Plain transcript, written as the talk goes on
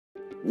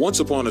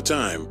Once upon a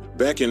time,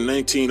 back in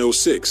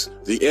 1906,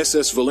 the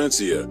SS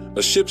Valencia,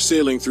 a ship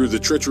sailing through the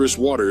treacherous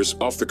waters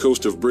off the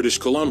coast of British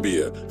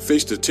Columbia,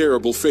 faced a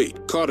terrible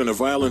fate. Caught in a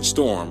violent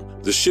storm,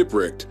 the ship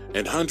wrecked,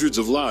 and hundreds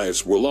of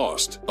lives were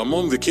lost.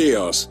 Among the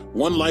chaos,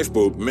 one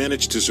lifeboat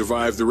managed to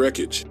survive the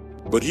wreckage.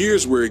 But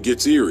here's where it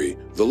gets eerie.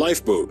 The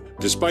lifeboat,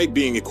 despite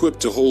being equipped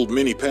to hold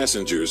many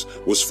passengers,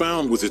 was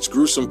found with its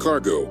gruesome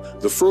cargo,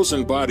 the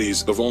frozen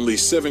bodies of only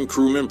 7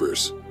 crew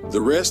members.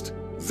 The rest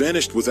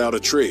vanished without a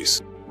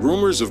trace.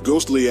 Rumors of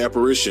ghostly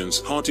apparitions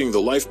haunting the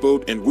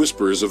lifeboat and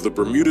whispers of the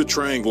Bermuda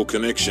Triangle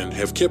connection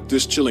have kept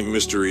this chilling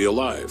mystery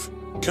alive.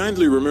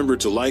 Kindly remember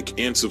to like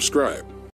and subscribe.